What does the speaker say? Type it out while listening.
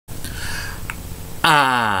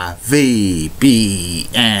RVBN,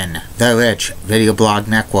 the Rich Video Blog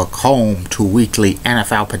Network, home to weekly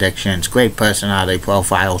NFL predictions, great personality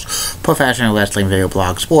profiles, professional wrestling video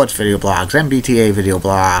blogs, sports video blogs, MBTA video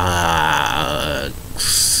blogs,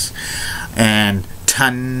 and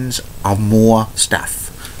tons of more stuff.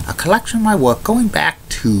 A collection of my work going back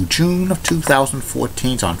to June of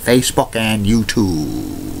 2014 on Facebook and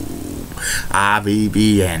YouTube.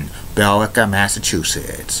 RVBN, Billerica,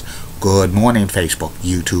 Massachusetts. Good morning, Facebook,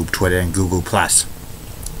 YouTube, Twitter, and Google+.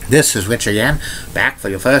 This is Rich again, back for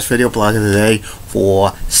your first video blog of the day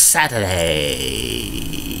for Saturday,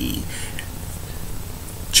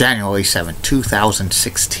 January 7th,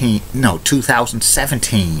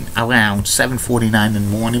 2017, around 7:49 in the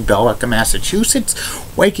morning, Billerica, Massachusetts.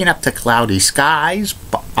 Waking up to cloudy skies,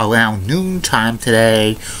 around noontime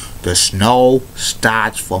today. The snow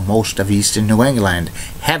starts for most of eastern New England,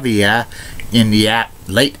 heavier in the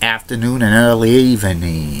late afternoon and early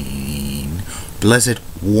evening. Blizzard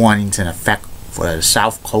warnings in effect for the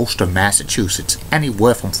south coast of Massachusetts,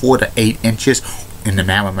 anywhere from 4 to 8 inches in the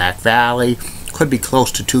Merrimack Valley. Could be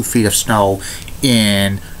close to 2 feet of snow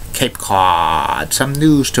in Cape Cod. Some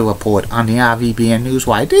news to report on the RVBN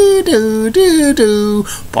Newswire.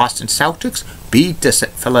 Boston Celtics beat the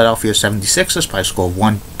Philadelphia 76ers by a score of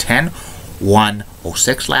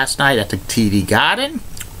 110-106 last night at the TD Garden.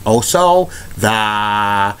 Also,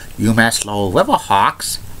 the UMass Lowell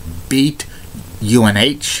Riverhawks beat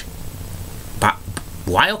UNH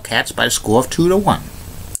Wildcats by a score of 2-1.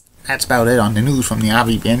 That's about it on the news from the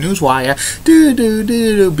RVBN Newswire.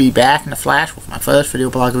 Be back in a flash with my first video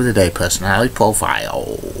blog of the day, personality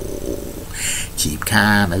profile. Keep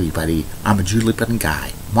calm, everybody. I'm a Julie-Button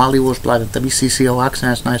guy. Molly Roseblood at WCCO Oxen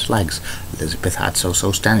has nice legs. Elizabeth Hart so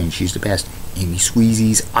stunning, she's the best. Amy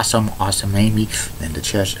Squeezy's awesome Amy. Then the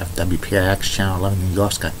Church of WPRX Channel 11 New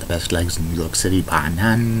York's got the best legs in New York City, bar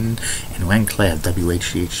none. And Ren Claire of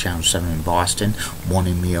WHCH Channel 7 in Boston.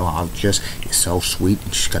 Morning meteorologist is so sweet,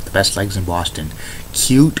 and she's got the best legs in Boston.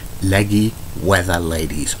 Cute, leggy weather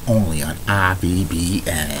ladies, only on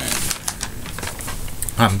RVBN.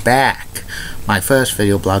 I'm back. My first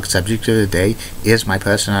video blog subject of the day is my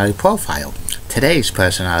personality profile. Today's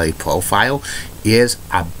personality profile is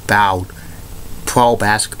about Pro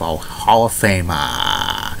Basketball Hall of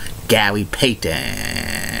Famer Gary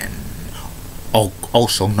Payton,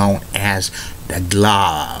 also known as the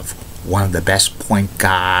Glove, one of the best point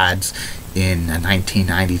guards in the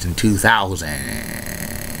 1990s and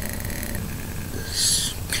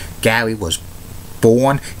 2000s. Gary was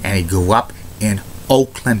born and he grew up in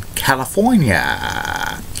Oakland,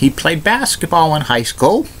 California. He played basketball in high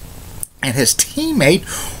school, and his teammate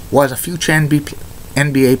was a future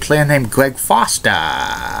NBA player named Greg Foster.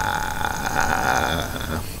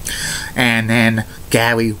 And then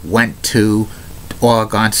Gary went to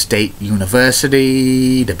Oregon State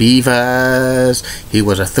University, the Beavers. He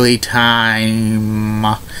was a 3-time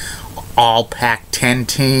All Pac-10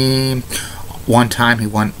 team. One time he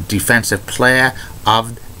won Defensive Player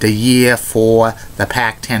of the Year for the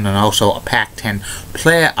Pac-10 and also a Pac-10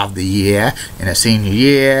 Player of the Year in a senior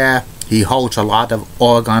year. He holds a lot of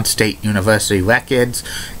Oregon State University records,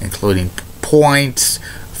 including points,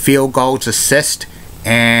 field goals, assists,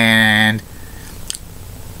 and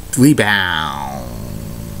rebounds.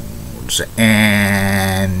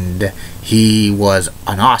 And he was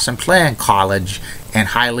an awesome player in college and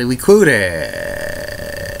highly recruited.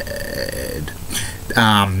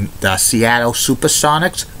 The Seattle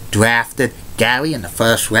Supersonics drafted Gary in the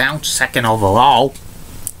first round, 2nd overall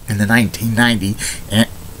in the 1990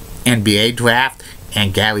 NBA draft,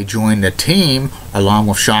 and Gary joined the team along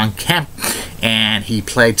with Sean Kemp, and he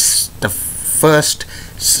played the first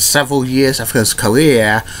several years of his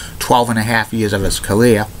career, 12.5 years of his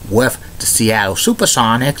career, with the Seattle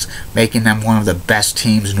Supersonics, making them one of the best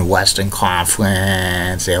teams in the Western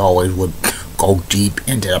Conference. They always would go deep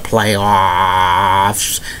into the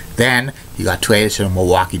playoffs. Then he got traded to the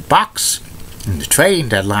Milwaukee Bucks in the trading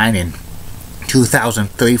deadline in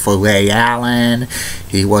 2003 for Ray Allen.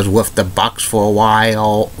 He was with the Bucks for a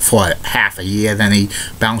while, for half a year. Then he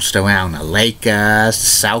bounced around the Lakers, the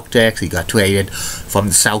Celtics. He got traded from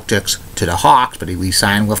the Celtics to the Hawks, but he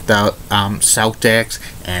re-signed with the Celtics,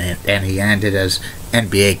 and he ended his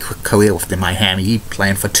NBA career with the Miami Heat,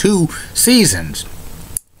 playing for 2 seasons.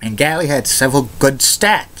 And Gary had several good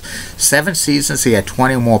stats. 7 seasons he had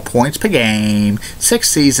 20 or more points per game. 6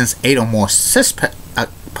 seasons, 8 or more assists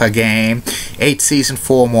per game. 8 seasons,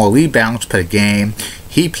 4 or more rebounds per game.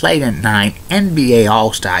 He played in 9 NBA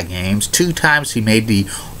All-Star games. 2 times he made the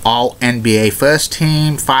All-NBA first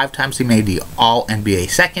team. 5 times he made the All-NBA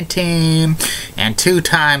second team. And 2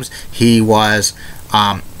 times he was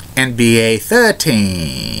NBA third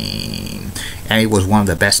team. And he was one of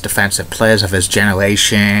the best defensive players of his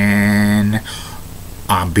generation.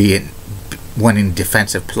 Winning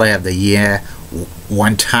Defensive Player of the Year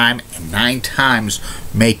 1 time and 9 times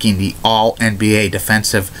making the All-NBA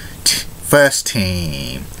defensive first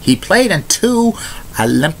team. He played in 2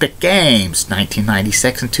 Olympic Games,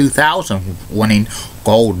 1996 and 2000, winning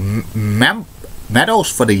gold medals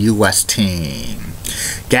for the U.S. team.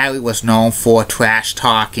 Gary was known for trash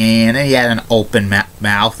talking, and he had an open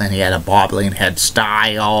mouth, and he had a bobbling head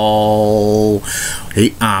style.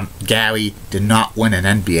 Gary did not win an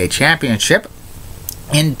NBA championship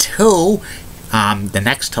until the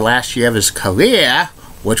next to last year of his career,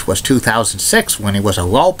 which was 2006, when he was a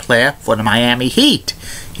role player for the Miami Heat.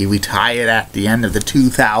 He retired at the end of the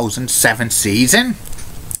 2007 season,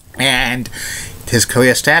 and his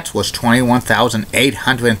career stats was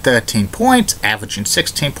 21,813 points, averaging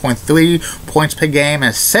 16.3 points per game.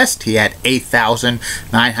 Assists, he had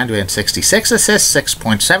 8,966 assists,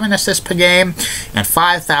 6.7 assists per game, and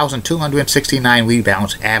 5,269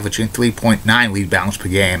 rebounds, averaging 3.9 rebounds per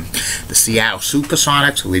game. The Seattle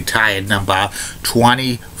Supersonics retired number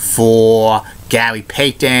 24, Gary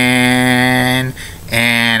Payton,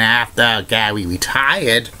 and after Gary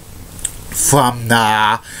retired from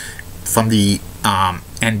the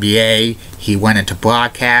NBA, he went into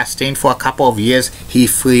broadcasting for a couple of years. He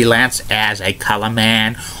freelanced as a color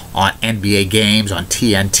man on NBA games on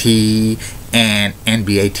TNT and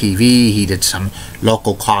NBA TV. He did some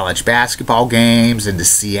local college basketball games in the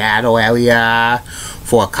Seattle area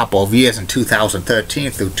for a couple of years. In 2013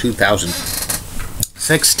 through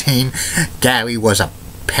 2016, Gary was a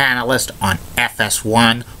panelist on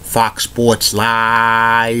FS1, Fox Sports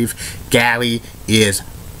Live. Gary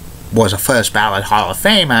was a first ballot Hall of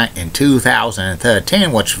Famer in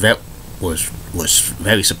 2013, which was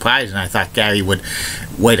very surprising. I thought Gary would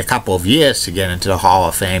wait a couple of years to get into the Hall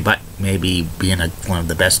of Fame, but maybe being one of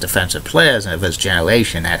the best defensive players of his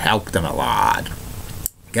generation, that helped him a lot.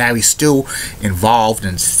 Gary's still involved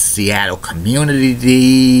in Seattle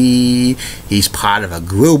community. He's part of a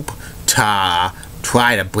group to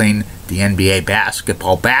try to bring the NBA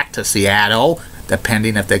basketball back to Seattle.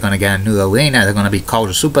 Depending if they're going to get a new arena, they're going to be called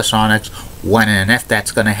the Supersonics. When and if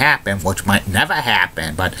that's going to happen, which might never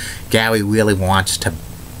happen, but Gary really wants to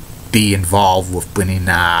be involved with bringing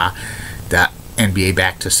the NBA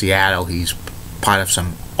back to Seattle. He's part of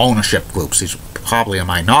some ownership groups. He's probably a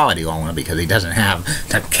minority owner because he doesn't have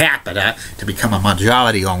the capita to become a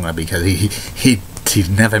majority owner, because he's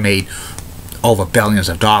never made over billions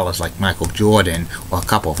of dollars like Michael Jordan or a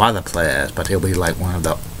couple of other players, but he'll be like one of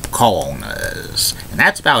the co-owners. And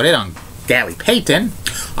that's about it on Gary Payton.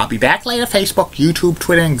 I'll be back later. Facebook, YouTube,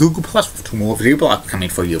 Twitter, and Google Plus with 2 more video blogs coming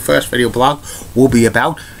for you. First video blog will be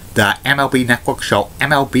about the MLB Network show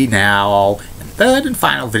MLB Now. And third and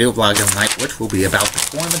final video blog of the night, which will be about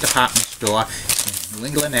the corner department store in New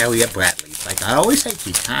England area, Bradley. Like I always say,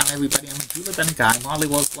 keep calm, everybody. I'm a Julie Bennett guy. Molly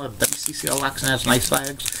Wolflord, WCCO Locks and has nice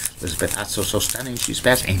legs. Elizabeth Hutz, so stunning, she's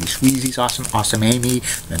best. Amy Squeezy's awesome. Awesome Amy.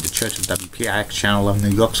 Then the Church of WPIX, Channel 11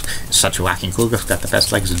 New York's such a rocking cougar. Got the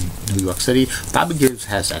best legs in New York City. Bobby Gibbs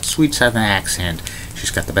has that sweet southern accent. She's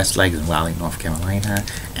got the best legs in Raleigh, North Carolina.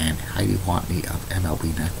 And Heidi Watley of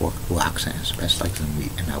MLB Network, Roxanne has the best legs in the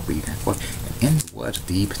MLB Network. And in the words of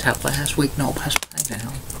the Patel last week, no, pass by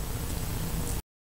now.